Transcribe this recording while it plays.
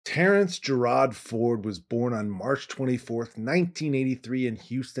Terrence Gerard Ford was born on March 24th, 1983 in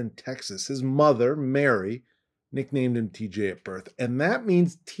Houston, Texas. His mother, Mary, nicknamed him TJ at birth. And that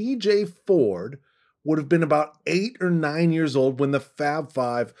means TJ Ford would have been about 8 or 9 years old when the Fab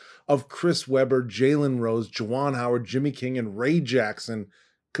Five of Chris Webber, Jalen Rose, Juwan Howard, Jimmy King, and Ray Jackson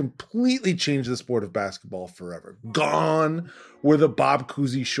completely changed the sport of basketball forever. Gone were the Bob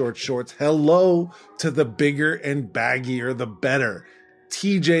Cousy short shorts. Hello to the bigger and baggier, the better.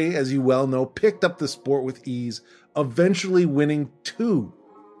 TJ, as you well know, picked up the sport with ease, eventually winning 2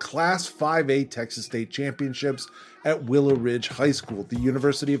 Class 5A Texas State championships at Willow Ridge High School. The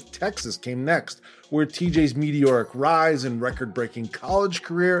University of Texas came next, where TJ's meteoric rise and record-breaking college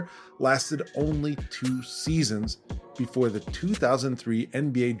career lasted only 2 seasons before the 2003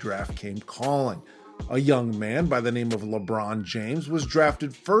 NBA draft came calling. A young man by the name of LeBron James was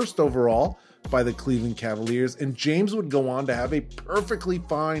drafted first overall by the Cleveland Cavaliers, and James would go on to have a perfectly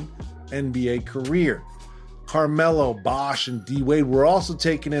fine NBA career. Carmelo, Bosh, and D-Wade were also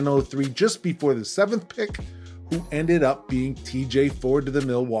taken in 2003 just before the 7th pick, who ended up being TJ Ford to the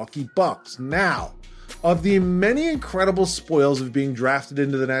Milwaukee Bucks. Now, of the many incredible spoils of being drafted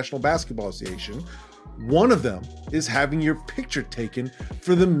into the National Basketball Association, one of them is having your picture taken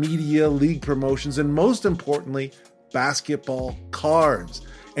for the media, league promotions, and most importantly, basketball cards.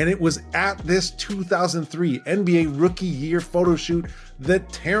 And it was at this 2003 NBA Rookie Year photo shoot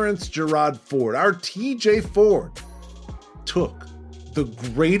that Terrence Gerard Ford, our TJ Ford, took the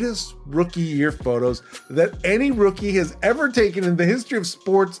greatest rookie year photos that any rookie has ever taken in the history of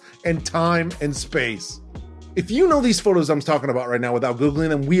sports and time and space. If you know these photos I'm talking about right now without Googling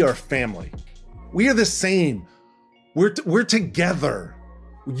them, we are family. We are the same. We're together,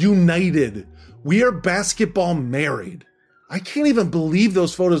 united. We are basketball married. I can't even believe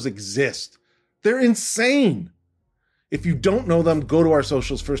those photos exist. They're insane. If you don't know them, go to our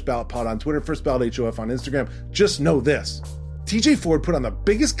socials, First Ballot Pod on Twitter, First Ballot HOF on Instagram. Just know this. TJ Ford put on the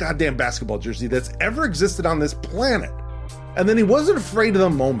biggest goddamn basketball jersey that's ever existed on this planet. And then he wasn't afraid of the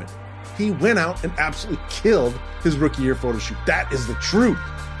moment. He went out and absolutely killed his rookie year photo shoot. That is the truth.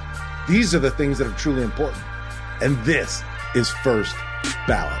 These are the things that are truly important. And this is First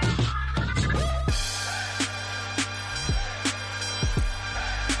Ballot.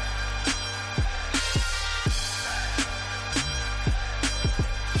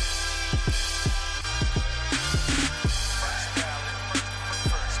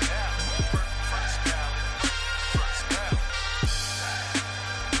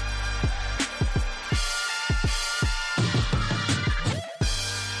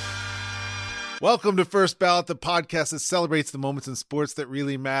 Welcome to First Ballot, the podcast that celebrates the moments in sports that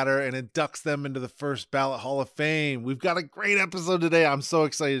really matter and inducts them into the First Ballot Hall of Fame. We've got a great episode today. I'm so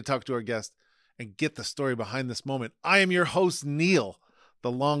excited to talk to our guest and get the story behind this moment. I am your host, Neil,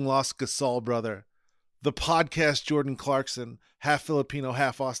 the long-lost Gasol brother, the podcast Jordan Clarkson, half Filipino,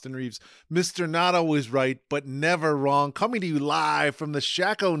 half Austin Reeves, Mr. Not Always Right, but never wrong, coming to you live from the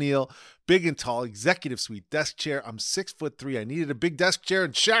Shaq O'Neal Big and Tall Executive Suite desk chair. I'm 6'3". I needed a big desk chair,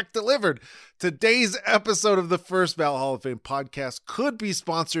 and Shaq delivered. Today's episode of the First Ballot Hall of Fame podcast could be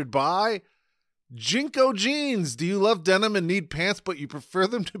sponsored by JNCO Jeans. Do you love denim and need pants, but you prefer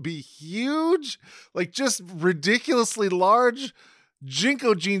them to be huge? Like just ridiculously large?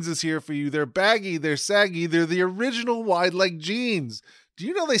 JNCO Jeans is here for you. They're baggy, they're saggy, they're the original wide leg jeans. Do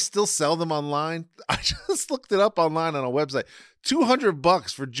you know they still sell them online? I just looked it up online on a website.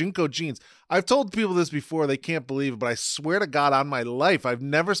 $200 for JNCO Jeans. I've told people this before, they can't believe it, but I swear to God on my life, I've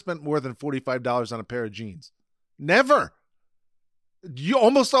never spent more than $45 on a pair of jeans. Never. You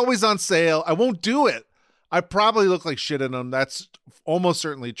almost always on sale. I won't do it. I probably look like shit in them. That's almost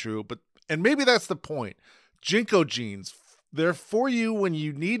certainly true, and maybe that's the point. JNCO Jeans. They're for you when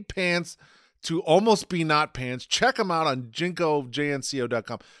you need pants to almost be not pants. Check them out on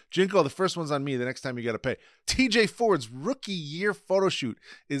JNCO.com. JNCO, the first one's on me. The next time you got to pay. TJ Ford's rookie year photo shoot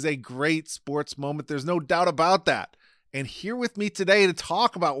is a great sports moment. There's no doubt about that. And here with me today to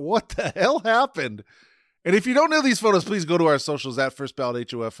talk about what the hell happened. And if you don't know these photos, please go to our socials at First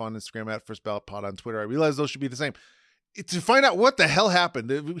Ballot HOF on Instagram, at First Ballot Pod on Twitter. I realize those should be the same. To find out what the hell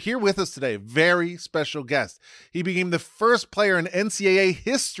happened, here with us today, very special guest. He became the first player in NCAA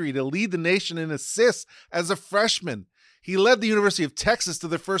history to lead the nation in assists as a freshman. He led the University of Texas to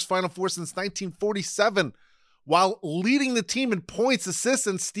their first Final Four since 1947, while leading the team in points, assists,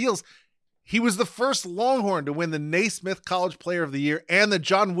 and steals. He was the first Longhorn to win the Naismith College Player of the Year and the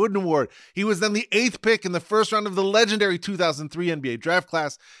John Wooden Award. He was then the 8th pick in the first round of the legendary 2003 NBA draft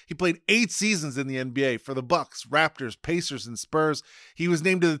class. He played 8 seasons in the NBA for the Bucks, Raptors, Pacers, and Spurs. He was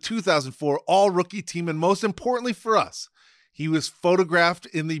named to the 2004 All-Rookie team, and most importantly for us, He was photographed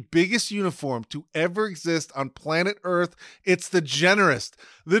in the biggest uniform to ever exist on planet Earth. It's the generous,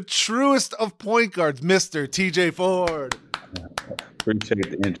 the truest of point guards, Mr. TJ Ford.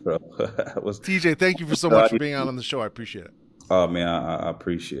 Appreciate the intro. TJ, thank you for so much for being on the show. I appreciate it. Oh man, I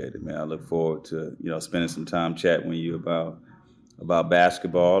appreciate it, man. I look forward to spending some time chatting with you about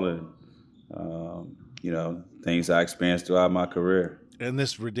basketball and things I experienced throughout my career. And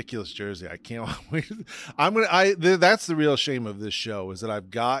this ridiculous jersey, I can't wait. That's the real shame of this show, is that I've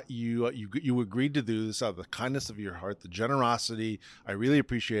got you. You agreed to do this out of the kindness of your heart, the generosity. I really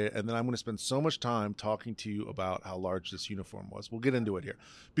appreciate it. And then I'm going to spend so much time talking to you about how large this uniform was. We'll get into it here.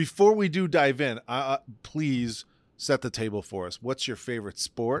 Before we do dive in, please set the table for us. What's your favorite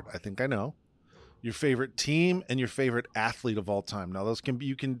sport? I think I know. Your favorite team and your favorite athlete of all time. Now, those can be,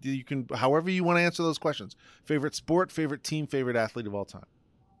 you can, however you want to answer those questions. Favorite sport, favorite team, favorite athlete of all time.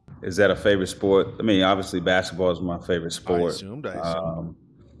 Is that a favorite sport? I mean, obviously basketball is my favorite sport. I assumed.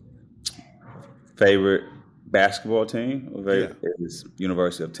 Favorite basketball team is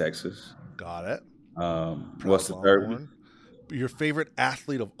University of Texas. Got it. What's the third one? Your favorite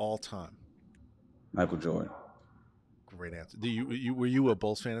athlete of all time? Michael Jordan. Great answer. Were you a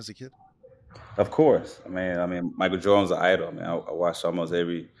Bulls fan as a kid? Of course. I mean, Michael Jordan's an idol. I mean, I watched almost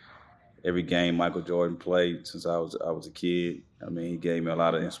every game Michael Jordan played since I was a kid. I mean, he gave me a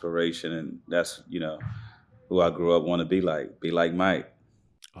lot of inspiration, and that's who I grew up wanting to be like Mike.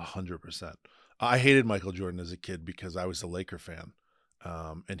 100%. I hated Michael Jordan as a kid because I was a Laker fan,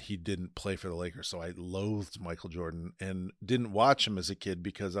 and he didn't play for the Lakers, so I loathed Michael Jordan and didn't watch him as a kid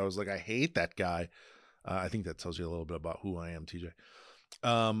because I was like, I hate that guy. I think that tells you a little bit about who I am, TJ.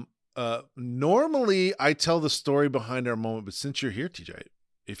 Normally I tell the story behind our moment, but since you're here, TJ,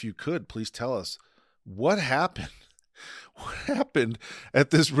 if you could please tell us what happened. What happened at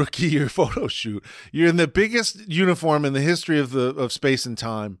this rookie year photo shoot? You're in the biggest uniform in the history of space and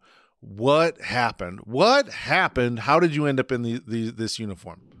time. What happened? How did you end up in this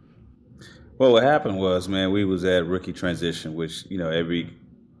uniform? Well, what happened was, man, we was at rookie transition, which, every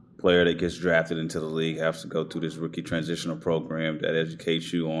player that gets drafted into the league has to go through this rookie transitional program that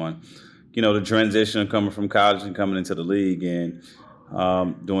educates you on, the transition of coming from college and coming into the league. And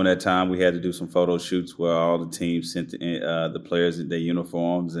during that time, we had to do some photo shoots where all the teams sent the players in their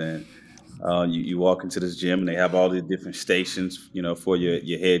uniforms. And you walk into this gym and they have all the different stations, for your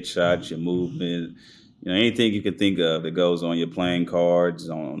headshots, your movement, anything you can think of that goes on your playing cards,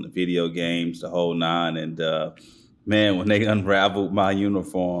 on the video games, the whole nine. And man, when they unraveled my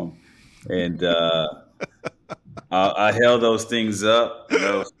uniform and I held those things up,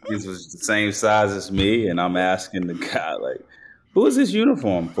 these was the same size as me, and I'm asking the guy, like, who is this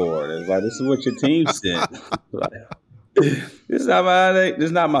uniform for? It's like, this is what your team sent. Like, this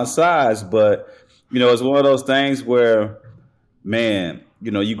is not my size, but it's one of those things where, man,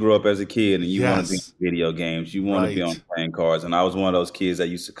 you grew up as a kid and you want to be in video games, you want to be on playing cards, and I was one of those kids that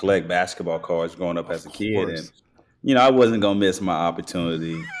used to collect basketball cards growing up as a kid, and I wasn't gonna miss my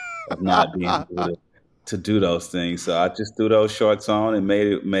opportunity of not being able to do those things. So I just threw those shorts on and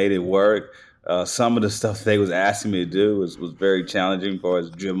made it work. Some of the stuff they was asking me to do was very challenging, as far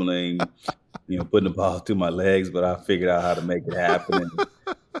as dribbling, putting the ball through my legs. But I figured out how to make it happen.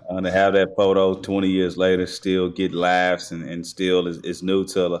 And to have that photo 20 years later still get laughs and still is new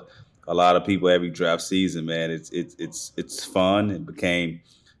to a lot of people every draft season. Man, it's fun. It became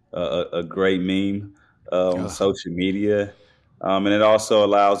a great meme on social media. And it also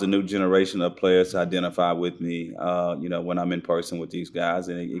allows a new generation of players to identify with me, when I'm in person with these guys.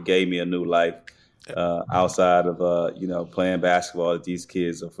 And it gave me a new life outside of, playing basketball that these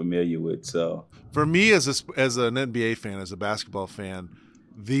kids are familiar with. So for me, as an NBA fan, as a basketball fan,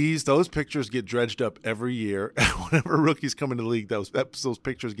 those pictures get dredged up every year. Whenever rookies come into the league, those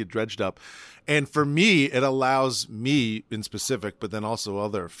pictures get dredged up. And for me, it allows me in specific, but then also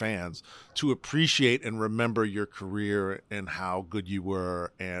other fans, to appreciate and remember your career and how good you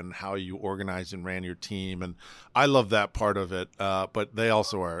were and how you organized and ran your team. And I love that part of it. But they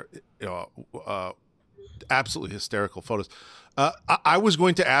also are absolutely hysterical photos. I was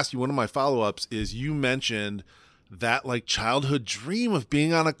going to ask you, one of my follow-ups is, you mentioned that like childhood dream of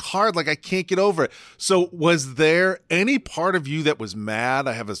being on a card, like I can't get over it. So was there any part of you that was mad?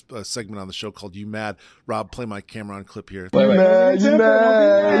 I have a segment on the show called You Mad. Rob, play my camera on clip here. You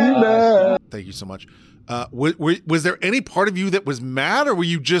mad. Thank you so much. Was there any part of you that was mad, or were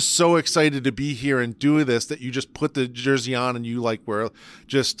you just so excited to be here and do this that you just put the jersey on and you like were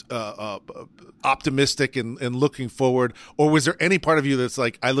just optimistic and looking forward? Or was there any part of you that's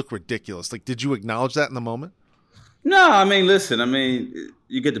like, I look ridiculous? Like, did you acknowledge that in the moment? No, I mean, listen,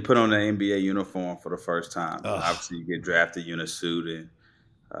 you get to put on an NBA uniform for the first time. Ugh. Obviously, you get drafted in a suit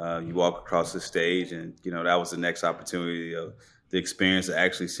and you walk across the stage, and that was the next opportunity of the experience of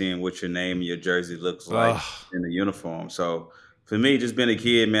actually seeing what your name and your jersey looks like in the uniform. So for me, just being a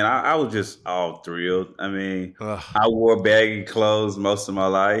kid, man, I was just all thrilled. I mean, I wore baggy clothes most of my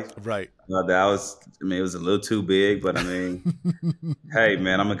life. Right. It was a little too big, but I mean, hey,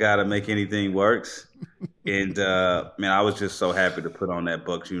 man, I'm a guy to make anything works. And, man, I was just so happy to put on that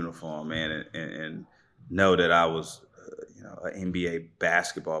Bucks uniform, man, and know that I was, an NBA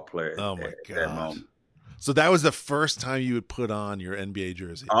basketball player at that moment. So that was the first time you would put on your NBA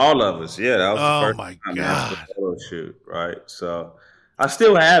jersey? All of us, yeah. That was the first my time God. I had a photo shoot, right? So I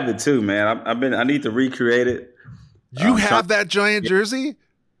still have it too, man. I need to recreate it. You have that giant jersey?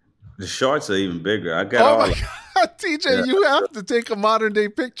 The shorts are even bigger. I got all. Oh my God, TJ, you have to take a modern day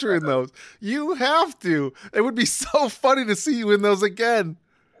picture in those. You have to. It would be so funny to see you in those again.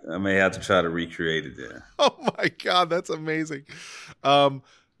 I may have to try to recreate it there. Oh my God, that's amazing.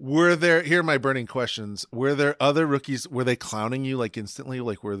 Were there, here are my burning questions. Were there other rookies, were they clowning you like instantly?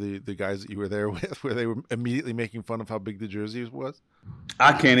 Like were the guys that you were there with, were they immediately making fun of how big the jersey was?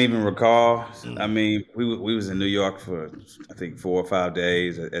 I can't even recall. I mean, we was in New York for, I think, 4 or 5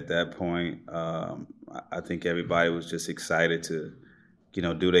 days at that point. I think everybody was just excited to,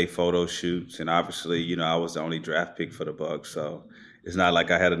 do their photo shoots. And obviously, I was the only draft pick for the Bucks. So it's not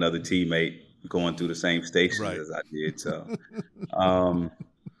like I had another teammate going through the same station as I did. So,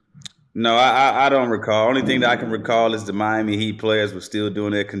 no, I don't recall. Only thing that I can recall is the Miami Heat players were still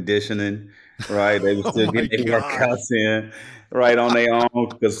doing their conditioning, right? They were still getting their workouts in, right, on their own.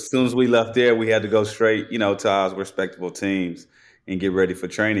 Because as soon as we left there, we had to go straight, to our respectable teams and get ready for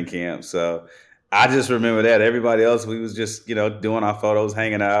training camp. So I just remember that. Everybody else, we was just, doing our photos,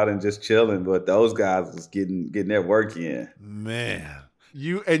 hanging out, and just chilling. But those guys was getting their work in. Man.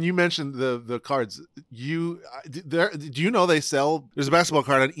 You mentioned the cards. Do you know they sell? There's a basketball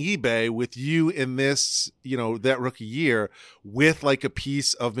card on eBay with you in this, that rookie year with like a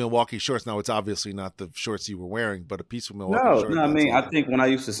piece of Milwaukee shorts. Now it's obviously not the shorts you were wearing, but a piece of Milwaukee shorts. No. I mean, I think when I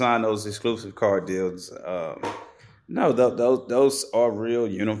used to sign those exclusive card deals, those are real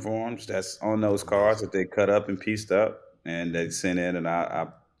uniforms that's on those cards that they cut up and pieced up and they sent in, and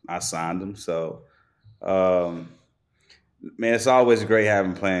I signed them. So. Man, it's always great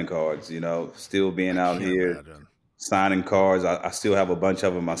having playing cards, still being out here signing cards. I still have a bunch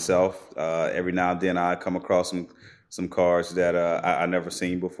of them myself. Every now and then I come across some cards that I never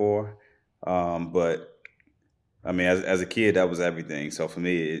seen before. But, I mean, as a kid, that was everything. So for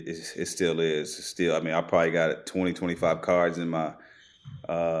me, it still is. I probably got 20, 25 cards in my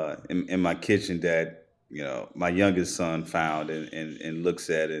in my kitchen that, my youngest son found and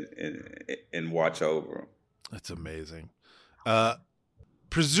looks at it and watch over. That's amazing.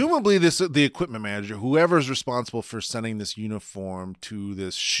 Presumably the equipment manager, whoever's responsible for sending this uniform to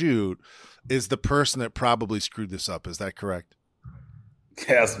this shoot, is the person that probably screwed this up. Is that correct? It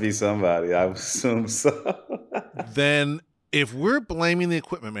has to be somebody. I would assume so. Then if we're blaming the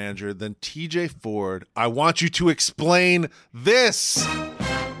equipment manager, then TJ Ford, I want you to explain this.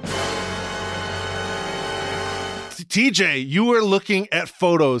 TJ, you were looking at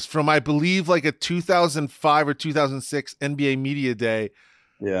photos from, I believe, like a 2005 or 2006 NBA Media Day.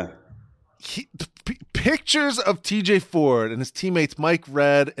 Yeah. Pictures of TJ Ford and his teammates Mike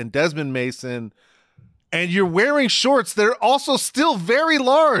Redd and Desmond Mason, and you're wearing shorts that are also still very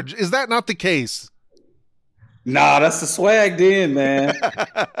large. Is that not the case? Nah, that's the swag then, man.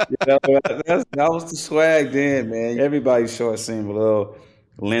 That was the swag then, man. Everybody's shorts seem a little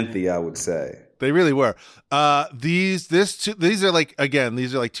lengthy, I would say. They really were. These are like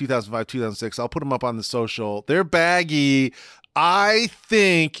 2005, 2006. I'll put them up on the social. They're baggy. I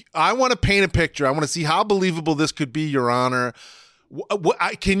think I want to paint a picture. I want to see how believable this could be, Your Honor.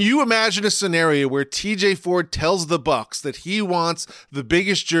 Can you imagine a scenario where TJ Ford tells the Bucks that he wants the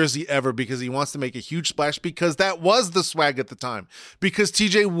biggest jersey ever because he wants to make a huge splash, because that was the swag at the time, because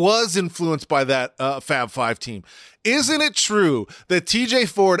TJ was influenced by that Fab Five team? Isn't it true that TJ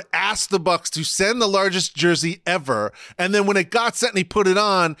Ford asked the Bucks to send the largest jersey ever, and then when it got sent and he put it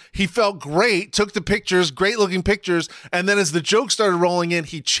on, he felt great, took the pictures, great looking pictures, and then as the joke started rolling in,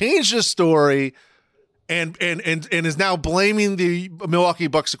 he changed his story and is now blaming the Milwaukee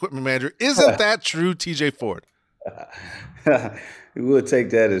Bucks equipment manager? Isn't that true, TJ Ford? We'll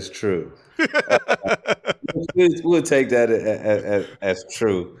take that as true. We'll take that as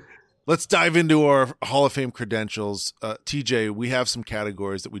true. Let's dive into our Hall of Fame credentials. TJ, we have some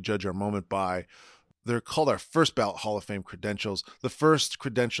categories that we judge our moment by. They're called our first ballot Hall of Fame credentials. The first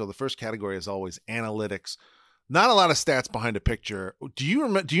category is always analytics. Not a lot of stats behind a picture. Do you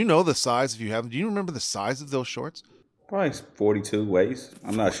remember? Do you know the size? If you have, do you remember the size of those shorts? Probably 42 waist.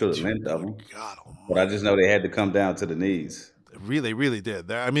 I'm not sure the length of them, God but I almighty. just know they had to come down to the knees. Really, really did.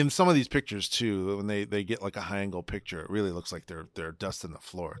 I mean, some of these pictures too, when they get like a high angle picture, it really looks like they're dusting the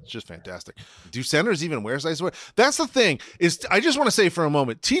floor. It's just fantastic. Do centers even wear size? That's the thing. Is I just want to say for a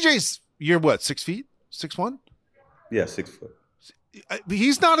moment, TJ's you're what 6 feet, 6'1"? Yeah, 6 foot.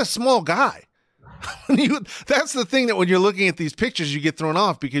 He's not a small guy. That's the thing that when you're looking at these pictures, you get thrown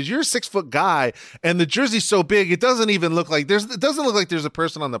off because you're a 6 foot guy and the jersey's so big, it doesn't even look like it doesn't look like there's a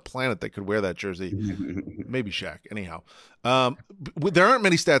person on the planet that could wear that jersey. Maybe Shaq. Anyhow, there aren't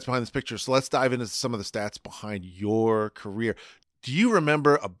many stats behind this picture, so let's dive into some of the stats behind your career. Do you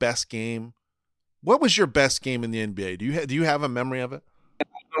remember a best game? What was your best game in the NBA? Do you have a memory of it?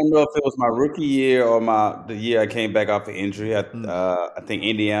 I don't know if it was my rookie year or the year I came back off of injury. I think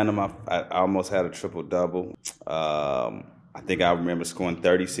Indiana, I almost had a triple double. I think I remember scoring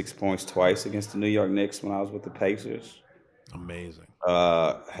 36 points twice against the New York Knicks when I was with the Pacers. Amazing.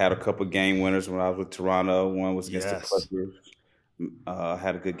 Had a couple game winners when I was with Toronto. One was against the Yes. Clippers.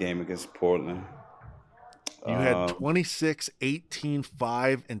 Had a good game against Portland. You had 26, 18,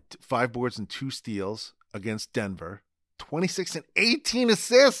 5 boards and 2 steals against Denver. 26 and 18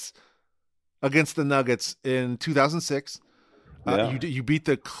 assists against the Nuggets in 2006. Yeah. You beat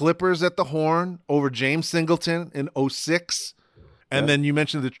the Clippers at the Horn over James Singleton in 06. And then you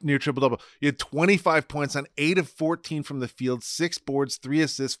mentioned the near triple-double. You had 25 points on 8 of 14 from the field, 6 boards, 3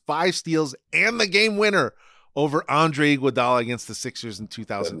 assists, 5 steals, and the game winner over Andre Iguodala against the Sixers in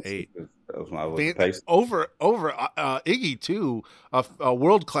 2008. That was when I was with the Pacers. Over Iggy, too, a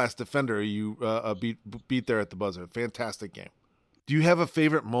world-class defender you beat there at the buzzer. Fantastic game. Do you have a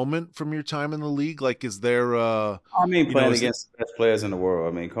favorite moment from your time in the league? Like, is there I mean, playing against the best players in the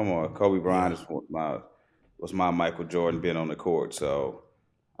world. I mean, come on. Kobe Bryant was my Michael Jordan being on the court. So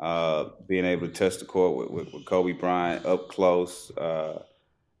being able to touch the court with Kobe Bryant up close,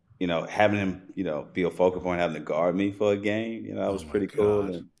 having him, be a focal point, having to guard me for a game, that was pretty cool.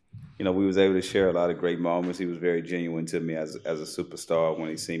 And, we was able to share a lot of great moments. He was very genuine to me as a superstar when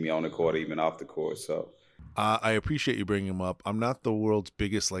he seen me on the court, even off the court. So I appreciate you bringing him up. I'm not the world's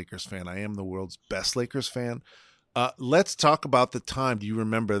biggest Lakers fan. I am the world's best Lakers fan. Let's talk about the time. Do you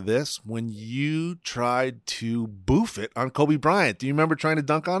remember this? When you tried to boof it on Kobe Bryant. Do you remember trying to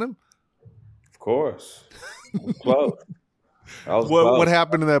dunk on him? Of course. Close. What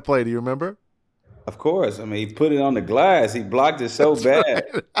happened in that play? Do you remember? Of course. I mean, he put it on the glass. He blocked it so bad.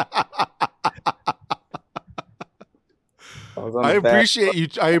 Right. I appreciate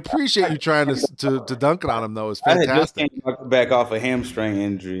you trying to dunk it on him, though. It's fantastic. I had just came back off a hamstring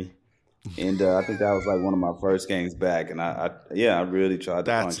injury. And I think that was like one of my first games back, and I really tried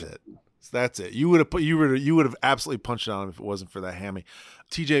to punch it. That's it. You would have absolutely punched it on him if it wasn't for that hammy.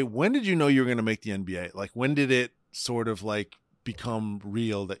 TJ, when did you know you were going to make the NBA? Like, when did it sort of like become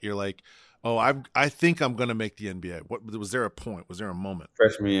real that you're like, oh, I think I'm going to make the NBA? What was there a point? Was there a moment?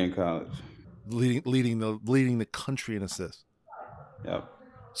 Freshman year in college, leading the country in assists. Yep.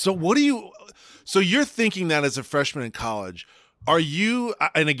 So you're thinking that as a freshman in college. Are you?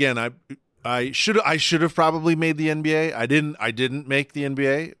 And again, I should have probably made the NBA. I didn't make the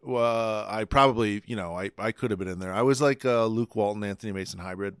NBA. I probably I could have been in there. I was like a Luke Walton, Anthony Mason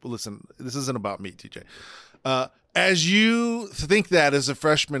hybrid. But listen, this isn't about me, TJ. As you think that as a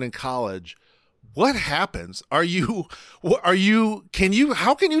freshman in college, what happens? How can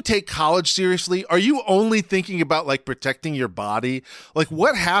you take college seriously? Are you only thinking about like protecting your body? Like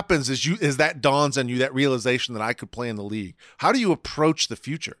what happens as that dawns on you, that realization that I could play in the league? How do you approach the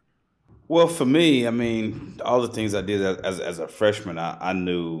future? Well, for me, I mean, all the things I did as a freshman, I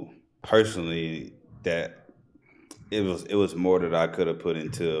knew personally that it was more that I could have put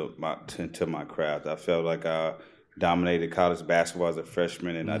into my craft. I felt like I dominated college basketball as a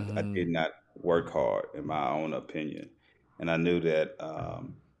freshman, and I did not work hard, in my own opinion. And I knew that,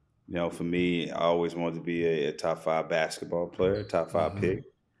 for me, I always wanted to be a top 5 basketball player. Top 5 pick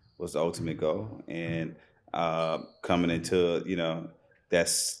was the ultimate goal. And coming into,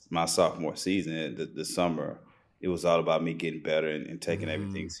 that's my sophomore season, the summer, it was all about me getting better and taking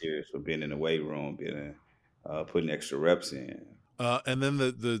everything serious, for being in the weight room, putting extra reps in. And then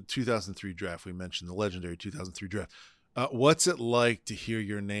the 2003 draft, we mentioned the legendary 2003 draft. What's it like to hear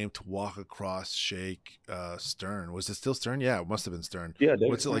your name, to walk across, shake Stern? Was it still Stern? Yeah, it must have been Stern. Yeah.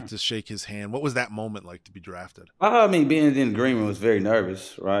 What's it like to shake his hand? What was that moment like to be drafted? I mean, being in the green room was very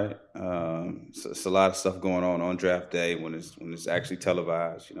nervous, right? It's a lot of stuff going on draft day when it's actually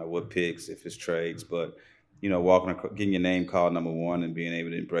televised. What picks, if it's trades, but walking, getting your name called number 1, and being able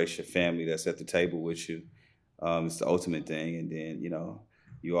to embrace your family that's at the table with you. It's the ultimate thing. And then,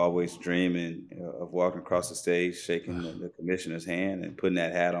 you always dreaming of walking across the stage, shaking the commissioner's hand and putting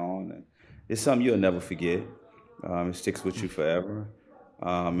that hat on. And it's something you'll never forget. It sticks with you forever.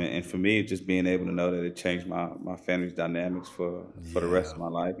 And for me, just being able to know that it changed my family's dynamics for the rest of my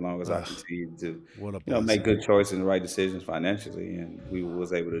life, as long as I continue to, make good choices and right decisions financially. And we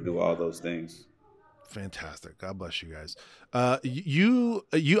was able to do all those things. Fantastic. God bless you guys. I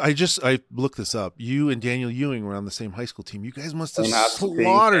looked this up. You and Daniel Ewing were on the same high school team. You guys must have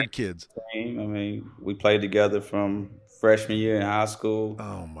slaughtered kids. I mean, we played together from freshman year in high school.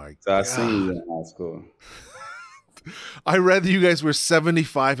 Oh my God. I seen you in high school. I read that you guys were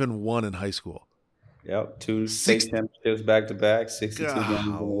 75-1 in high school. Yep, 2 state championships back to back, 62 games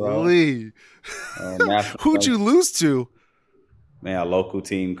in a row. Who'd you lose to? Man, a local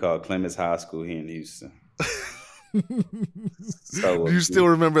team called Clemens High School here in Houston. Do you still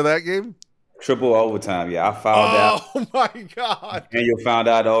remember that game? Triple overtime. Yeah, I fouled out. Oh my God! And you found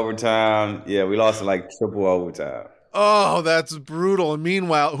out overtime. Yeah, we lost like triple overtime. Oh, that's brutal. And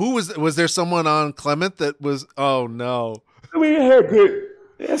meanwhile, who was there someone on Clement that was? Oh no! We had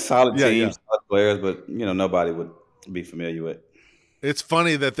solid teams, solid players, but nobody would be familiar with. It's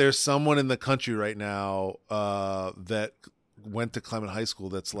funny that there's someone in the country right now that went to Clement High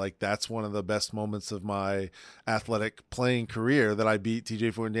School that's one of the best moments of my athletic playing career, that I beat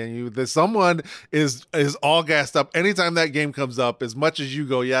TJ Ford and Daniel. That someone is all gassed up anytime that game comes up. As much as you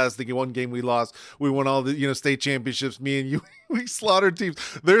go, yeah, it's the one game we lost, we won all the state championships, me and you, we slaughtered teams.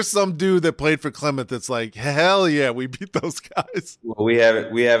 There's some dude that played for Clement that's like, hell yeah, we beat those guys. Well, we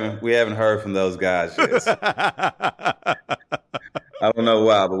haven't heard from those guys yet. I don't know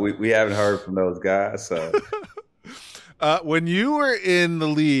why, but we haven't heard from those guys. So when you were in the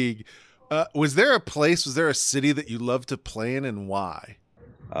league, was there a city that you loved to play in, and why?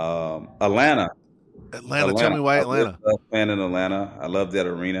 Atlanta. Tell me why Atlanta. I love playing in Atlanta. I love that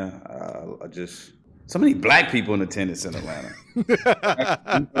arena. So many black people in attendance in Atlanta.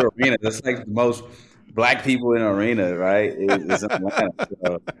 Arena. That's like the most black people in an arena, right? It's in Atlanta.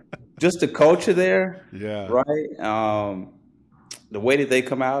 So just the culture there, right? The way that they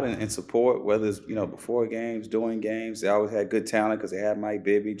come out and support, whether it's before games, during games, they always had good talent because they had Mike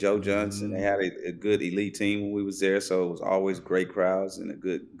Bibby, Joe Johnson. They had a good elite team when we was there, so it was always great crowds and a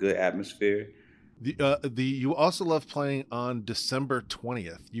good atmosphere. You also love playing on December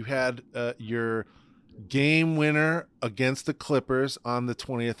 20th. You had your game winner against the Clippers on the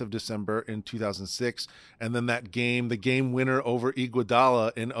 20th of December in 2006, and then the game winner over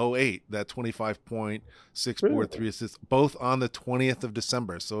Iguodala in 2008, that 25-point, 6-board, 3 assists, both on the 20th of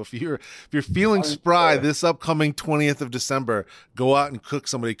December. So if you're feeling spry this upcoming 20th of December, go out and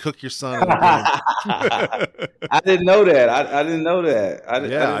cook your son. I didn't know that. I didn't know that.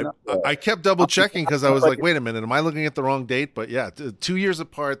 I kept double checking because I was like, wait a minute, am I looking at the wrong date? But yeah, 2 years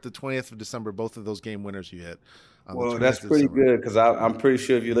apart, the 20th of December, both of those game winners you hit. Well, that's pretty good because I'm pretty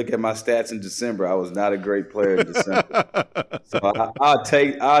sure if you look at my stats in December, I was not a great player in December. So I'll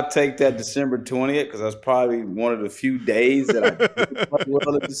take that December 20th because that's probably one of the few days that I didn't play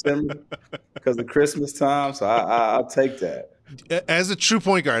well in December because of Christmas time. So I'll take that. As a true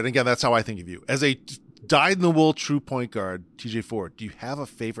point guard, and again, that's how I think of you. As a dyed-in-the-wool true point guard, TJ Ford, do you have a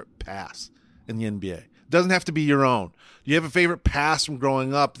favorite pass in the NBA? Doesn't have to be your own. Do you have a favorite pass from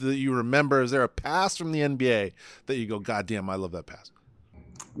growing up that you remember? Is there a pass from the NBA that you go, God damn, I love that pass?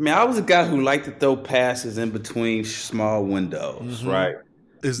 I mean, I was a guy who liked to throw passes in between small windows, right?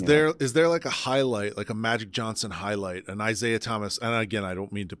 Is there like a highlight, like a Magic Johnson highlight, an Isaiah Thomas? And again, I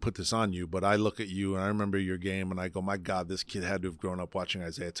don't mean to put this on you, but I look at you and I remember your game and I go, my God, this kid had to have grown up watching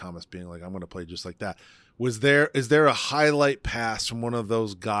Isaiah Thomas being like, I'm going to play just like that. Is there a highlight pass from one of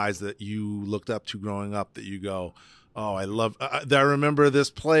those guys that you looked up to growing up that you go, oh, I love I remember this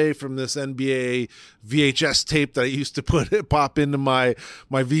play from this NBA VHS tape that I used to pop into my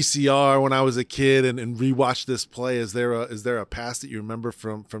VCR when I was a kid and rewatch this play. Is there a pass that you remember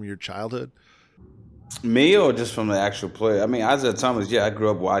from your childhood? Me or just from the actual play? I mean, Isaiah Thomas, I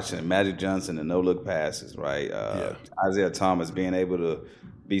grew up watching Magic Johnson and no-look passes, right? Isaiah Thomas being able to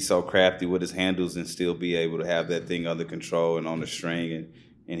be so crafty with his handles and still be able to have that thing under control and on the string.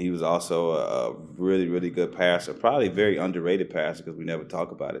 And he was also a really, really good passer, probably a very underrated passer because we never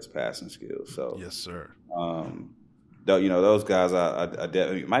talk about his passing skills. So yes, sir. Those guys, I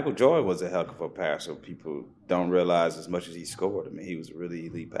definitely. Michael Jordan was a heck of a passer. People don't realize as much as he scored. I mean, he was a really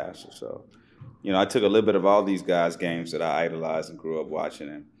elite passer. So, I took a little bit of all these guys' games that I idolized and grew up watching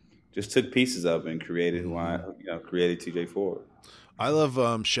and just took pieces of it and created created TJ Ford. I love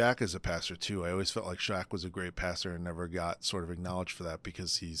Shaq as a passer too. I always felt like Shaq was a great passer and never got sort of acknowledged for that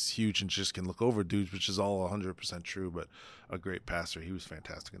because he's huge and just can look over dudes, which is all 100% true, but a great passer. He was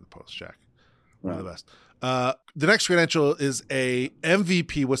fantastic in the post, Shaq. One of the best. The next credential is a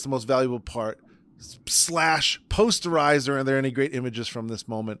MVP. What's the most valuable part? / posterizer. Are there any great images from this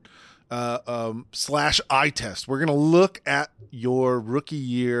moment? / eye test. We're going to look at your rookie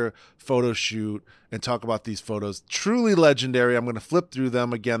year photo shoot and talk about these photos. Truly legendary. I'm going to flip through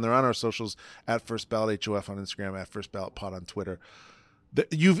them. Again, they're on our socials at First Ballot HOF on Instagram, at First Ballot Pod on Twitter.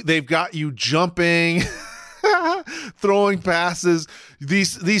 They've got you jumping, throwing passes.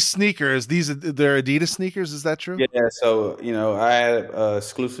 These sneakers, they're Adidas sneakers. Is that true? Yeah. So, I had an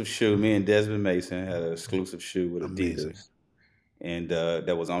exclusive shoe. Me and Desmond Mason had an exclusive shoe with Amazing. Adidas. And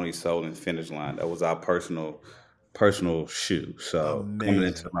that was only sold in Finish Line. That was our personal shoe. So coming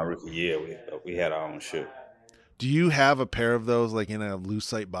into my rookie year, we had our own shoe. Do you have a pair of those like in a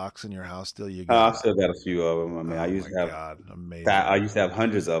lucite box in your house still? I still got a few of them. I mean, I used to have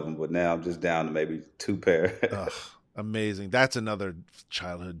hundreds of them, but now I'm just down to maybe 2 pair. Amazing. That's another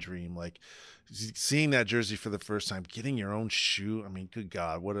childhood dream. Like seeing that jersey for the first time, getting your own shoe. I mean, good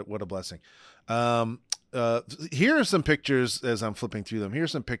God, what a blessing. Here are some pictures as I'm flipping through them.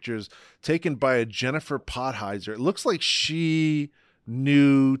 Here's some pictures taken by a Jennifer Potheiser. It looks like she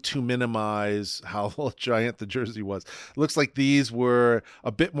knew to minimize how giant the jersey was. It looks like these were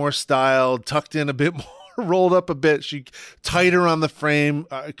a bit more styled, tucked in a bit more, rolled up a bit. She tighter on the frame.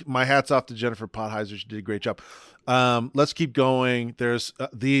 My hat's off to Jennifer Potheiser. She did a great job. Let's keep going. There's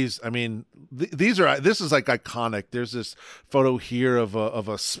these. I mean, this is like iconic. There's this photo here of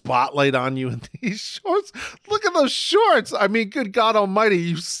a spotlight on you in these shorts. Look at those shorts. I mean, good God Almighty!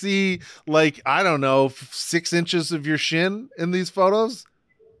 You see, like, I don't know, 6 inches of your shin in these photos.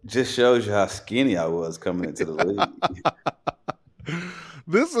 Just shows you how skinny I was coming into the league.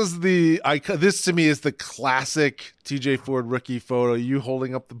 This to me is the classic TJ Ford rookie photo. You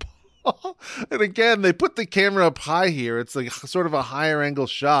holding up the ball. And again, they put the camera up high here. It's like sort of a higher angle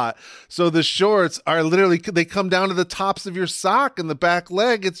shot. So the shorts are literally, they come down to the tops of your sock and the back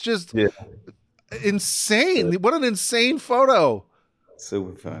leg. It's just insane. What an insane photo.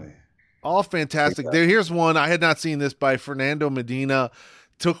 Super funny. All fantastic. Here's one. I had not seen this by Fernando Medina.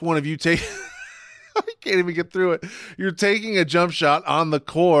 Took one of you I can't even get through it. You're taking a jump shot on the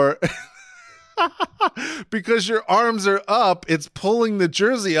court. Because your arms are up, it's pulling the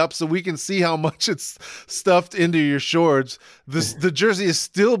jersey up so we can see how much it's stuffed into your shorts. The jersey is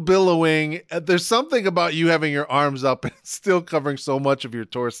still billowing. There's something about you having your arms up and still covering so much of your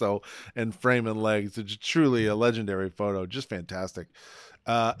torso and frame and legs. It's truly a legendary photo. Just fantastic.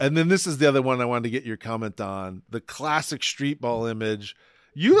 And then this is the other one I wanted to get your comment on. The classic street ball image.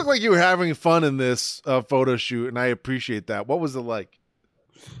 You look like you were having fun in this photo shoot, and I appreciate that. What was it like?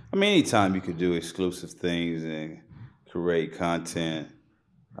 I mean, anytime you could do exclusive things and create content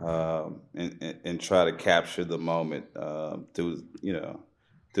and try to capture the moment through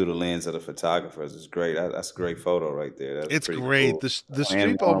the lens of the photographers is great. That's a great photo right there. It's great. Cool. The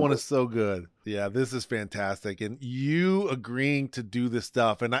street ball one is so good. Yeah, this is fantastic. And you agreeing to do this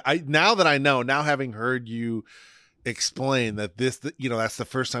stuff. And I now that I know, now having heard you explain that that's the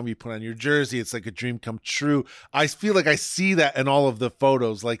first time you put on your jersey, it's like a dream come true. I feel like I see that in all of the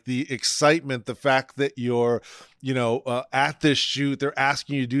photos, like the excitement, the fact that you're at this shoot, they're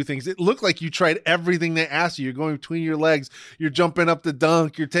asking you to do things. It looked like you tried everything they asked you. You're going between your legs, you're jumping up the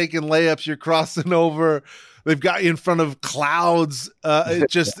dunk, you're taking layups, you're crossing over. They've got you in front of clouds.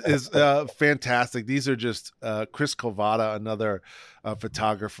 It just is fantastic. These are just Chris Covada, another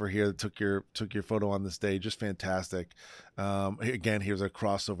photographer here that took your photo on this day. Just fantastic. Again, here's a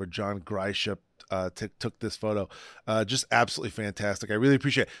crossover. John Gryship took this photo. Just absolutely fantastic. I really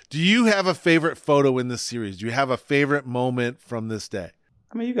appreciate it. Do you have a favorite photo in this series? Do you have a favorite moment from this day?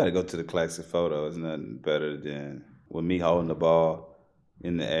 I mean, you got to go to the classic photo. There's nothing better than with me holding the ball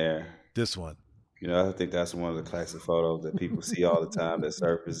in the air. This one. I think that's one of the classic photos that people see all the time that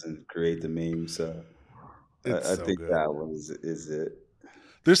surface and create the memes. So I think good. That one is it.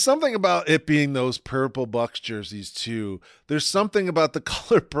 There's something about it being those purple Bucks jerseys too. There's something about the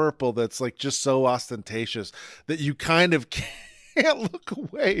color purple that's like just so ostentatious that you kind of can't look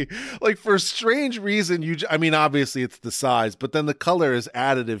away. Like for a strange reason, obviously it's the size, but then the color is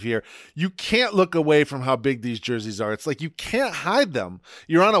additive here. You can't look away from how big these jerseys are. It's like you can't hide them.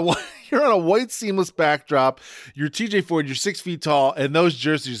 You're on a white seamless backdrop. You're TJ Ford. You're 6 feet tall, and those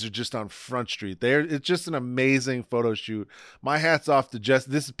jerseys are just on Front Street. It's just an amazing photo shoot. My hat's off to Jess.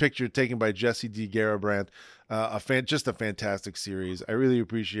 This is a picture taken by Jesse D. Garabrandt. Just a fantastic series. I really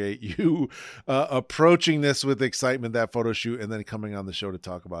appreciate you approaching this with excitement, that photo shoot, and then coming on the show to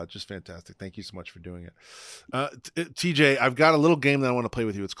talk about it. Just fantastic. Thank you so much for doing it. TJ, I've got a little game that I want to play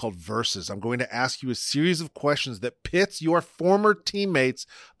with you. It's called Versus. I'm going to ask you a series of questions that pits your former teammates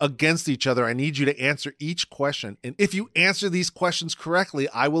against each other. I need you to answer each question. And if you answer these questions correctly,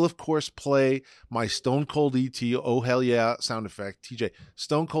 I will, of course, play my Stone Cold ET, oh hell yeah, sound effect. TJ,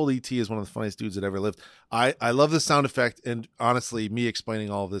 Stone Cold ET is one of the funniest dudes that ever lived. I love the sound effect, and honestly, me explaining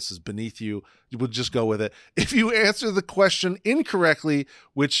all of this is beneath you. You would just go with it. If you answer the question incorrectly,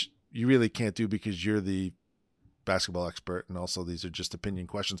 which you really can't do because you're the basketball expert, and also these are just opinion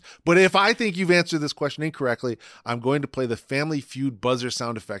questions. But if I think you've answered this question incorrectly, I'm going to play the Family Feud buzzer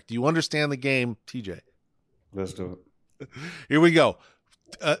sound effect. Do you understand the game, TJ? Let's do it. Here we go.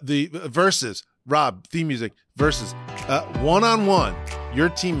 The Versus. Rob, theme music. Versus. One-on-one, your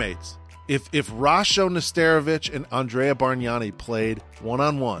teammates. If Rasho Nesterovic and Andrea Bargnani played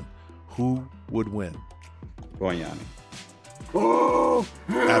one-on-one, who would win? Bargnani. Oh,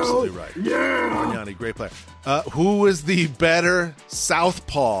 absolutely right. Yeah. Bargnani, great player. Who was the better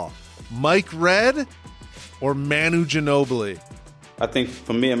southpaw, Mike Redd or Manu Ginobili? I think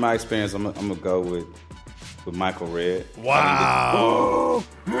for me, in my experience, I'm gonna go with Michael Redd. Wow.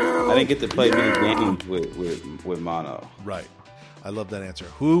 I didn't get to play many games with Mono. Right. I love that answer.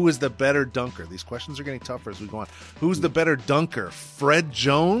 Who was the better dunker? These questions are getting tougher as we go on. Who's the better dunker, Fred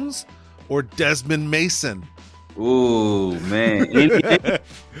Jones or Desmond Mason? Ooh, man.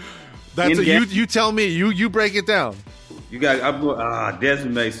 You tell me. You break it down. You got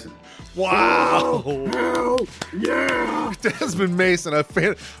Desmond Mason. Wow. Oh, yeah. Desmond Mason, a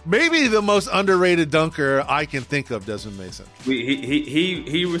fan, maybe the most underrated dunker I can think of, Desmond Mason.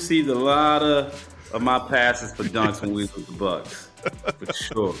 He received a lot of my passes for dunks when we was with the Bucks. For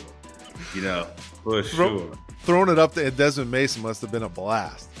sure. For sure. Throwing it up to Desmond Mason must have been a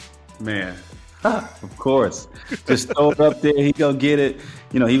blast. Man. Of course. Just throw it up there. He gonna get it.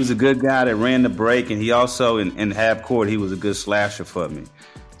 He was a good guy that ran the break, and he also, in half court, he was a good slasher for me.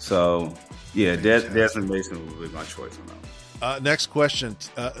 So, yeah, Desmond Mason would be my choice on that. Next question.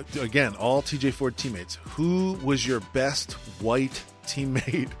 Again, all TJ Ford teammates. Who was your best white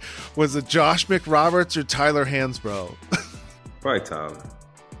teammate? Was it Josh McRoberts or Tyler Hansbrough? Probably Tyler.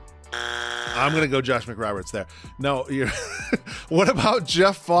 I'm going to go Josh McRoberts there. No, what about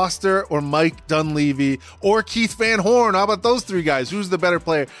Jeff Foster or Mike Dunleavy or Keith Van Horn? How about those three guys? Who's the better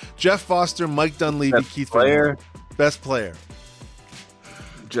player? Jeff Foster, Mike Dunleavy, Keith Van Horn. Best player.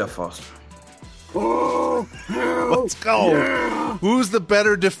 Jeff Foster. Oh, let's go. Yeah. Who's the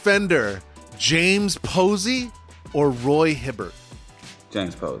better defender? James Posey or Roy Hibbert?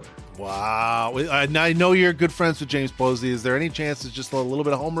 James Posey. Wow. I know you're good friends with James Posey. Is there any chance it's just a little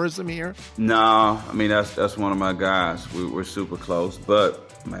bit of homerism here? No. I mean, that's one of my guys. We're super close.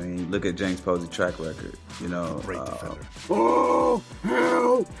 But, I mean, look at James Posey's track record. Great defender. Oh,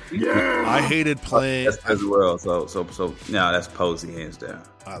 hell yeah. I hated playing. That's as well. So, no, that's Posey hands down.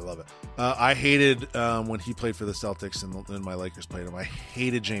 I love it. I hated when he played for the Celtics and my Lakers played him. I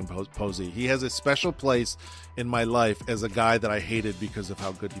hated James Posey. He has a special place in my life as a guy that I hated because of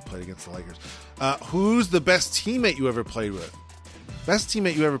how good he played against the Lakers. Who's the best teammate you ever played with? Best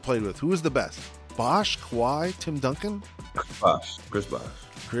teammate you ever played with. Who was the best? Bosh, Kawhi, Tim Duncan? Chris Bosh.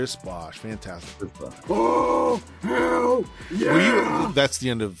 Chris Bosh, fantastic. Chris Bosh. Oh, hell yeah! That's the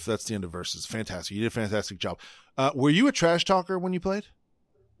end of Versus. Fantastic. You did a fantastic job. Were you a trash talker when you played?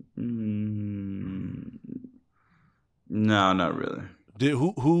 No, not really.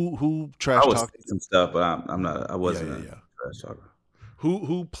 Who trash talked? I was some stuff, but I'm not. I wasn't a trash talker.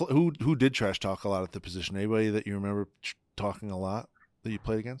 Who did trash talk a lot at the position? Anybody that you remember talking a lot that you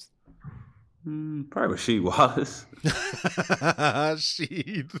played against? Probably Rasheed Wallace.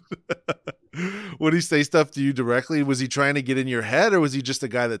 Rasheed. Would he say stuff to you directly? Was he trying to get in your head, or was he just a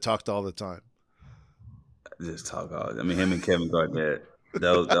guy that talked all the time? Just talk all. I mean, him and Kevin Garnett.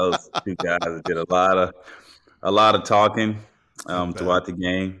 Those two guys did a lot of talking throughout the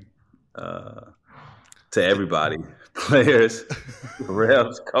game to everybody, players,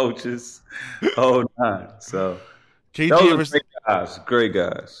 refs, coaches, whole nine. So KG great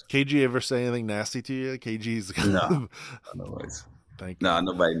guys. KG ever say anything nasty to you? KG's no. Thank you. No,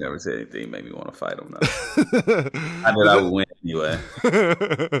 nobody never said anything made me want to fight him. No. I knew I would win anyway.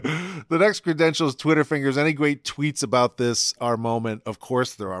 The next credential is Twitter fingers. Any great tweets about our moment? Of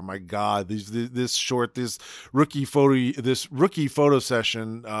course there are. My God, this rookie photo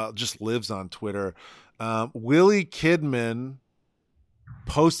session just lives on Twitter. Willie Kidman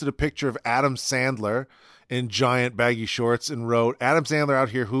posted a picture of Adam Sandler in giant baggy shorts and wrote, "Adam Sandler out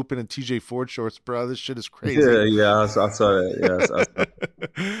here hooping in TJ Ford shorts, bro. This shit is crazy." I saw that. Yes, I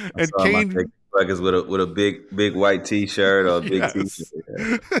And saw Kane my buckets with a big white T-shirt or a big T-shirt.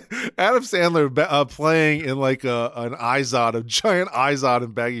 Yeah. Adam Sandler playing in like an Izod, a giant Izod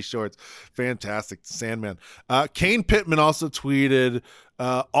in baggy shorts. Fantastic. Sandman. Kane Pittman also tweeted,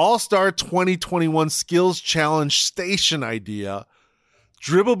 All-Star 2021 Skills Challenge station idea.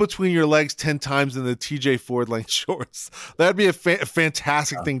 Dribble between your legs 10 times in the TJ Ford length shorts. That'd be a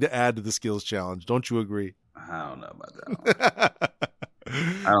fantastic thing to add to the skills challenge. Don't you agree? I don't know about that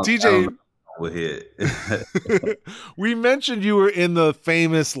one. TJ, will hit. We mentioned you were in the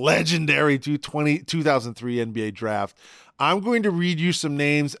famous, legendary 2003 NBA draft. I'm going to read you some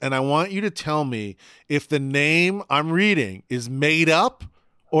names, and I want you to tell me if the name I'm reading is made up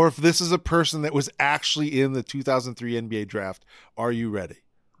or if this is a person that was actually in the 2003 NBA draft. Are you ready?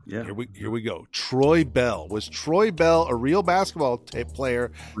 Yeah. Here we go. Troy Bell. Was Troy Bell a real basketball player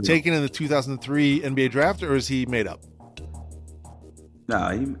taken in the 2003 NBA draft, or is he made up?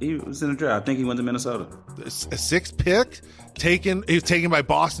 No, he was in the draft. I think he went to Minnesota. A 6th pick. He was taken by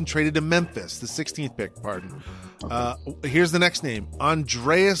Boston, traded to Memphis. The 16th pick, pardon. Okay. Here's the next name.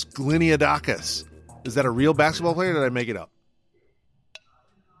 Andreas Gliniadakis. Is that a real basketball player, or did I make it up?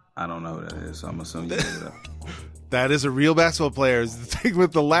 I don't know who that is, so I'm assuming you made it up. That is a real basketball player.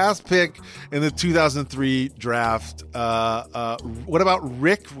 With the last pick in the 2003 draft. What about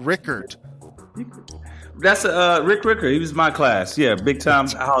Rick Rickard? That's Rick Ricker. He was my class. Yeah, big time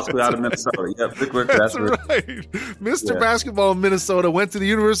high school out of Minnesota. Yeah, Rick Ricker. That's right. Mr. Basketball in Minnesota went to the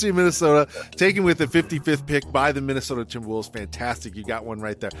University of Minnesota, taken with the 55th pick by the Minnesota Timberwolves. Fantastic. You got one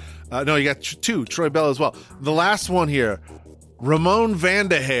right there. No, you got 2. Troy Bell as well. The last one here. Ramon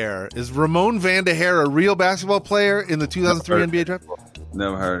Vanderhaer. Is Ramon Vanderhaer a real basketball player in the 2003 NBA draft?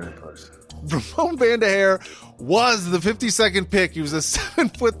 Never heard of that person. Ramon Vanderhaer was the 52nd pick. He was a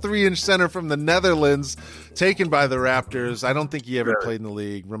 7'3" center from the Netherlands, taken by the Raptors. I don't think he ever played in the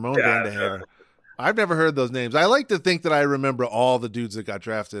league. Ramon Vanderhaer. I've never heard those names. I like to think that I remember all the dudes that got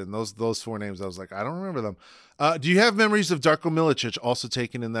drafted, and those 4 names, I was like, I don't remember them. Do you have memories of Darko Milicic also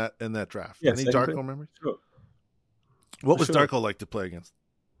taken in that draft? Yes, any Darko memories? Sure. What was Darko like to play against?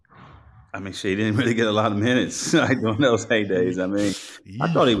 I mean, he didn't really get a lot of minutes like during those heydays. I mean,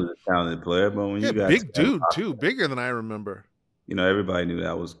 I thought he was a talented player, but when you got big dude too, bigger than I remember. You know, everybody knew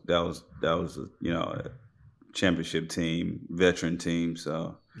that was a championship team, veteran team.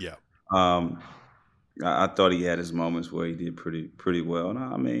 So yeah, I thought he had his moments where he did pretty well. And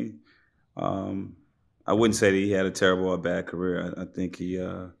I mean, I wouldn't say that he had a terrible or bad career. I think he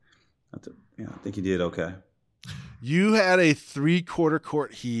did okay. You had a 3/4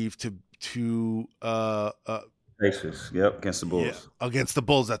 court heave to Pacers, against the Bulls. Yeah, against the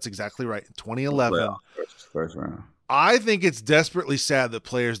Bulls, that's exactly right. In 2011. First round. I think it's desperately sad that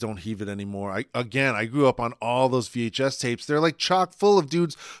players don't heave it anymore. I grew up on all those VHS tapes. They're like chock full of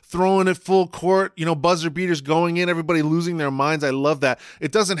dudes throwing it full court, buzzer beaters going in, everybody losing their minds. I love that.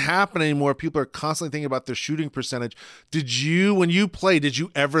 It doesn't happen anymore. People are constantly thinking about their shooting percentage. When you play, did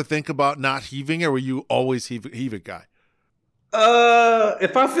you ever think about not heaving, or were you always heave it guy?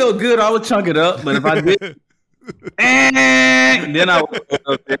 If I feel good, I would chunk it up. But if I did, then I would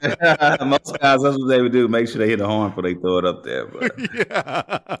throw it up there. Most guys, that's what they would do. Make sure they hit the horn before they throw it up there. But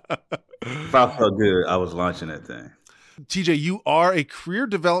if I felt good, I was launching that thing. TJ, you are a career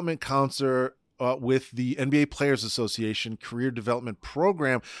development counselor with the NBA Players Association Career Development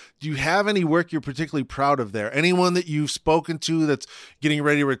Program. Do you have any work you're particularly proud of there? Anyone that you've spoken to that's getting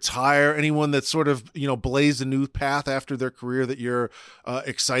ready to retire? Anyone that's sort of, blazed a new path after their career that you're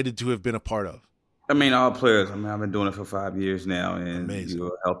excited to have been a part of? I mean, all players. I mean, I've been doing it for 5 years now, and Amazing.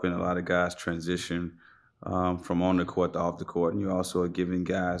 You're helping a lot of guys transition from on the court to off the court, and you also are giving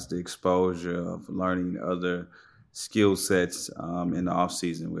guys the exposure of learning other skill sets in the off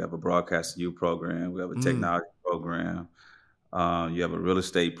season. We have a broadcast youth program. We have a technology program. You have a real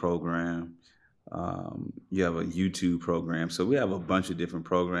estate program. You have a YouTube program. So we have a bunch of different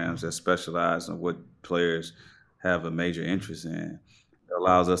programs that specialize in what players have a major interest in. It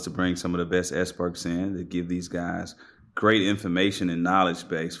allows us to bring some of the best experts in to give these guys great information and knowledge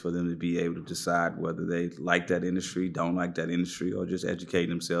base for them to be able to decide whether they like that industry, don't like that industry, or just educate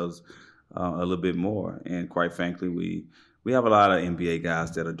themselves a little bit more. And quite frankly, we have a lot of NBA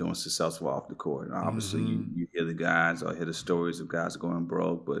guys that are doing successful off the court. And obviously, you hear the guys or hear the stories of guys going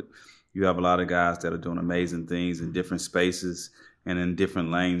broke, but you have a lot of guys that are doing amazing things in different spaces and in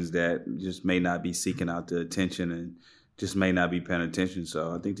different lanes that just may not be seeking out the attention and just may not be paying attention.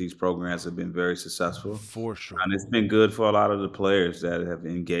 So I think these programs have been very successful. For sure. And it's been good for a lot of the players that have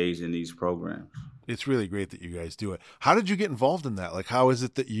engaged in these programs. It's really great that you guys do it. How did you get involved in that? Like, how is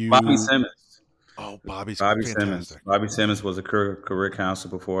it that you... Bobby Simmons. Oh, Bobby Simmons. Bobby Simmons was a career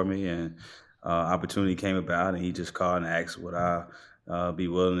counselor before me, and opportunity came about, and he just called and asked would I be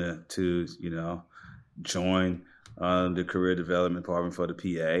willing to join the career development department for the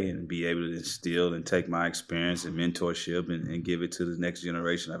PA and be able to instill and take my experience and mentorship and give it to the next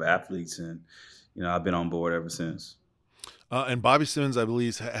generation of athletes. And, I've been on board ever since. And Bobby Simmons, I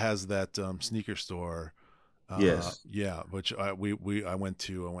believe, has that sneaker store. Yes. Yeah, which I went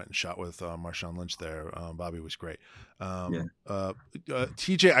and shot with Marshawn Lynch there. Bobby was great.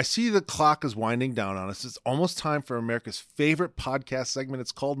 TJ, I see the clock is winding down on us. It's almost time for America's favorite podcast segment.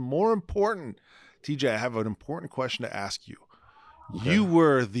 It's called More Important. TJ, I have an important question to ask you. Okay. You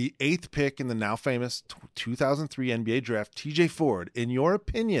were the 8th pick in the now famous 2003 NBA draft. TJ Ford, in your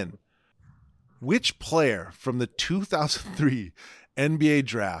opinion, which player from the 2003 NBA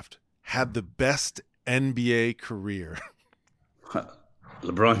draft had the best NBA career?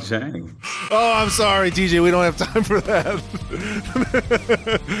 LeBron James. Oh, I'm sorry, TJ. We don't have time for that.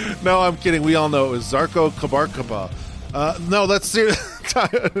 No, I'm kidding. We all know it was Zarko Kabarkaba. No, that's serious.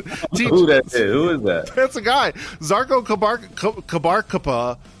 Who is that? That's a guy. Zarko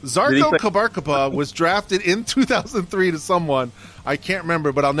Kabarkaba. Zarko Kabarkaba was drafted in 2003 to someone. I can't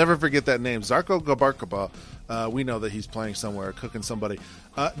remember, but I'll never forget that name. Zarko Kabarkaba. We know that he's playing somewhere, cooking somebody.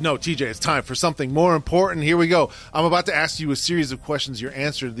 No, TJ, it's time for something more important. Here we go. I'm about to ask you a series of questions. Your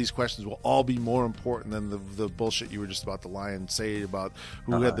answer to these questions will all be more important than the bullshit you were just about to lie and say about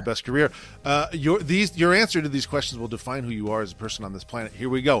who had the best career. Your answer to these questions will define who you are as a person on this planet. Here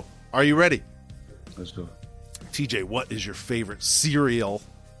we go. Are you ready? Let's do it. TJ, what is your favorite cereal?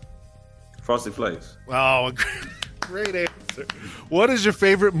 Frosted Flakes. Oh, great answer. What is your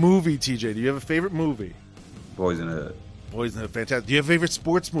favorite movie, TJ? Do you have a favorite movie? Boys in the Hood. Boys in the Hood, fantastic. Do you have a favorite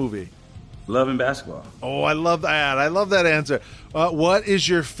sports movie? Love and Basketball. Oh, I love that. I love that answer. What is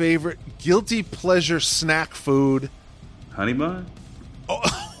your favorite guilty pleasure snack food? Honey Bun.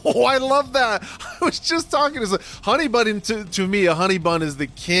 Oh, I love that. I was just talking to Honey Bun. To me, a Honey Bun is the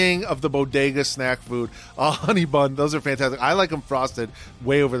king of the bodega snack food. A Honey Bun, those are fantastic. I like them frosted,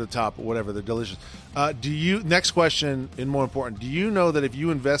 way over the top, but whatever. They're delicious. Next question, and more important, do you know that if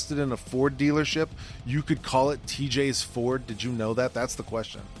you invested in a Ford dealership, you could call it TJ's Ford? Did you know that? That's the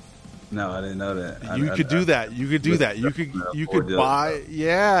question. No, I didn't know that. You could do that. You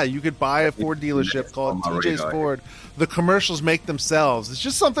could buy a Ford dealership called TJ's Ford. The commercials make themselves. It's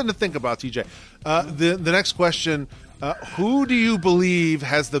just something to think about, TJ. The next question, who do you believe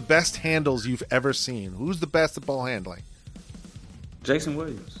has the best handles you've ever seen? Who's the best at ball handling? Jason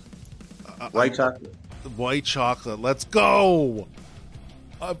Williams. White chocolate. White chocolate. Let's go.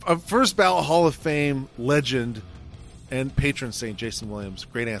 A first ballot Hall of Fame legend and patron saint, Jason Williams.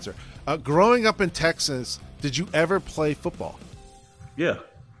 Great answer. Growing up in Texas, did you ever play football? Yeah.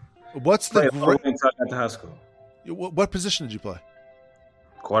 What's the at the high school? What position did you play?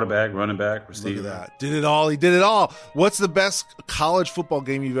 Quarterback, running back, receiver. Look at that. Did it all. He did it all. What's the best college football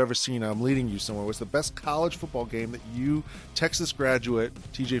game you've ever seen? I'm leading you somewhere. What's the best college football game that you, Texas graduate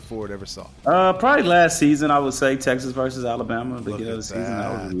TJ Ford, ever saw? Probably last season, I would say Texas versus Alabama. Beginning of the season,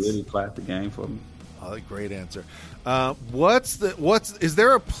 that was a really classic game for me. Oh, great answer. Is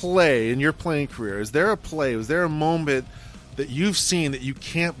there a play in your playing career? Was there a moment that you've seen that you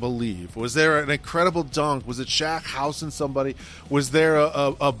can't believe? Was there an incredible dunk? Was it Shaq housing somebody? Was there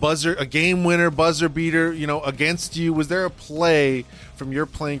a game winner, buzzer beater, against you? Was there a play from your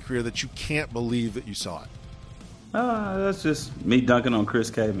playing career that you can't believe that you saw it? That's just me dunking on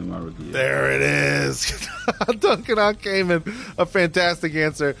Chris Kaman, my rookie year. There it is. Dunking on Kaman. A fantastic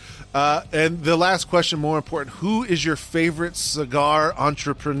answer. And the last question, more important, who is your favorite cigar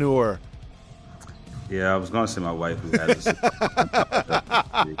entrepreneur? Yeah, I was going to say my wife, who has a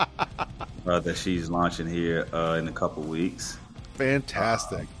that she's launching here in a couple weeks.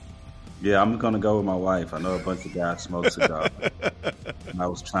 Fantastic. Yeah, I'm going to go with my wife. I know a bunch of guys smoke cigars. And I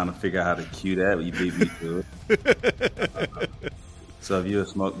was trying to figure out how to cue that, but you beat me to it. So if you're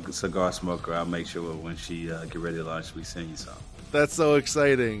a cigar smoker, I'll make sure when she get ready to lunch, we send you some. That's so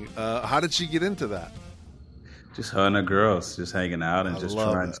exciting. How did she get into that? Just her and her girls, just hanging out and just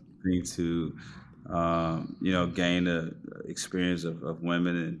trying to gain the experience of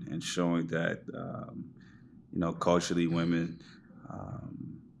women and showing that, culturally women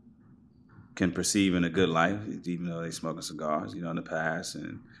can perceive in a good life, even though they smoking cigars, in the past.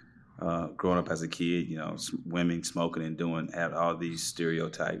 And growing up as a kid, women smoking and have all these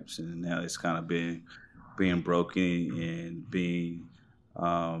stereotypes. And now it's kind of been being broken and being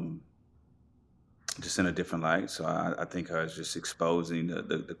just in a different light. So I think her is just exposing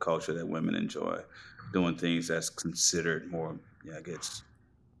the culture that women enjoy, doing things that's considered more, I guess,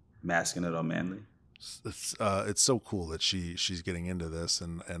 masculine or manly. It's so cool that she's getting into this,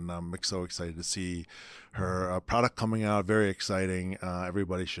 and I'm so excited to see her product coming out. Very exciting.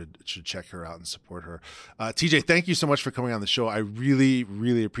 Everybody should check her out and support her. TJ, thank you so much for coming on the show. I really,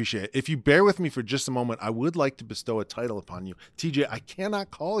 really appreciate it. If you bear with me for just a moment, I would like to bestow a title upon you. TJ, I cannot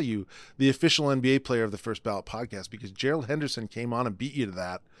call you the official NBA player of the First Ballot podcast because Gerald Henderson came on and beat you to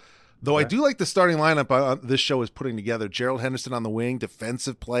that. Though I do like the starting lineup this show is putting together. Gerald Henderson on the wing,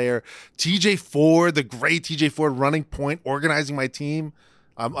 defensive player. TJ Ford, the great TJ Ford, running point, organizing my team.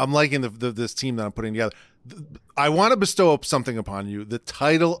 I'm liking this team that I'm putting together. I want to bestow something upon you. The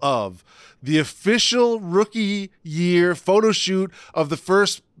title of the official rookie year photo shoot of the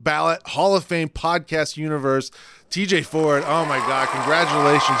First Ballot Hall of Fame podcast universe. TJ Ford, oh my God,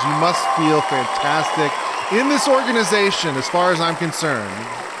 congratulations. You must feel fantastic. In this organization, as far as I'm concerned,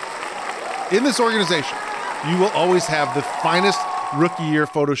 in this organization, you will always have the finest rookie year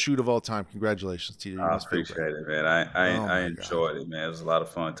photo shoot of all time. Congratulations, TJ. I appreciate it, man. I enjoyed it, man. It was a lot of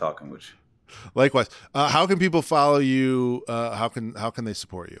fun talking with you. Likewise. How can people follow you? How can they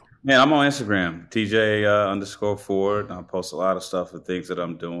support you? Man, I'm on Instagram, TJ_Ford. I post a lot of stuff and things that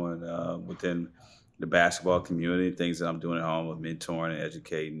I'm doing within the basketball community, things that I'm doing at home with mentoring and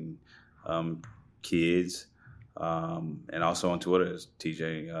educating kids. And also on Twitter is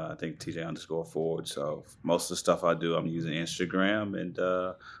TJ, I think TJ_Ford. So most of the stuff I do, I'm using Instagram, and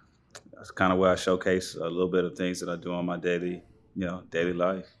that's kind of where I showcase a little bit of things that I do on my daily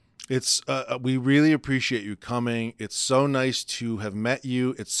life. It's we really appreciate you coming. It's so nice to have met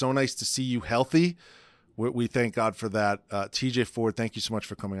you. It's so nice to see you healthy. We thank God for that. TJ Ford, thank you so much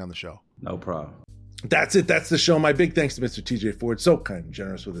for coming on the show. No problem. That's it. That's the show. My big thanks to Mr. TJ Ford. So kind and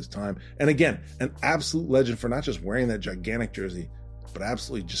generous with his time. And again, an absolute legend for not just wearing that gigantic jersey, but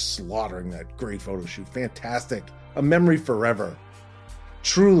absolutely just slaughtering that great photo shoot. Fantastic. A memory forever.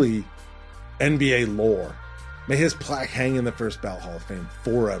 Truly NBA lore. May his plaque hang in the First Ballot Hall of Fame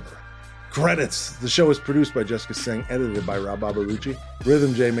forever. Credits. The show is produced by Jessica Singh, edited by Rob Barbarucci.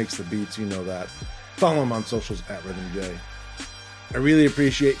 Rhythm J makes the beats. You know that. Follow him on socials at Rhythm J. I really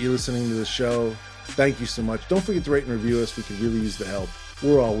appreciate you listening to the show. Thank you so much. Don't forget to rate and review us. We could really use the help.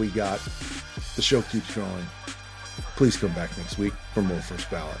 We're all we got. The show keeps going. Please come back next week for more First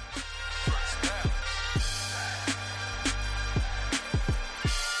Ballot.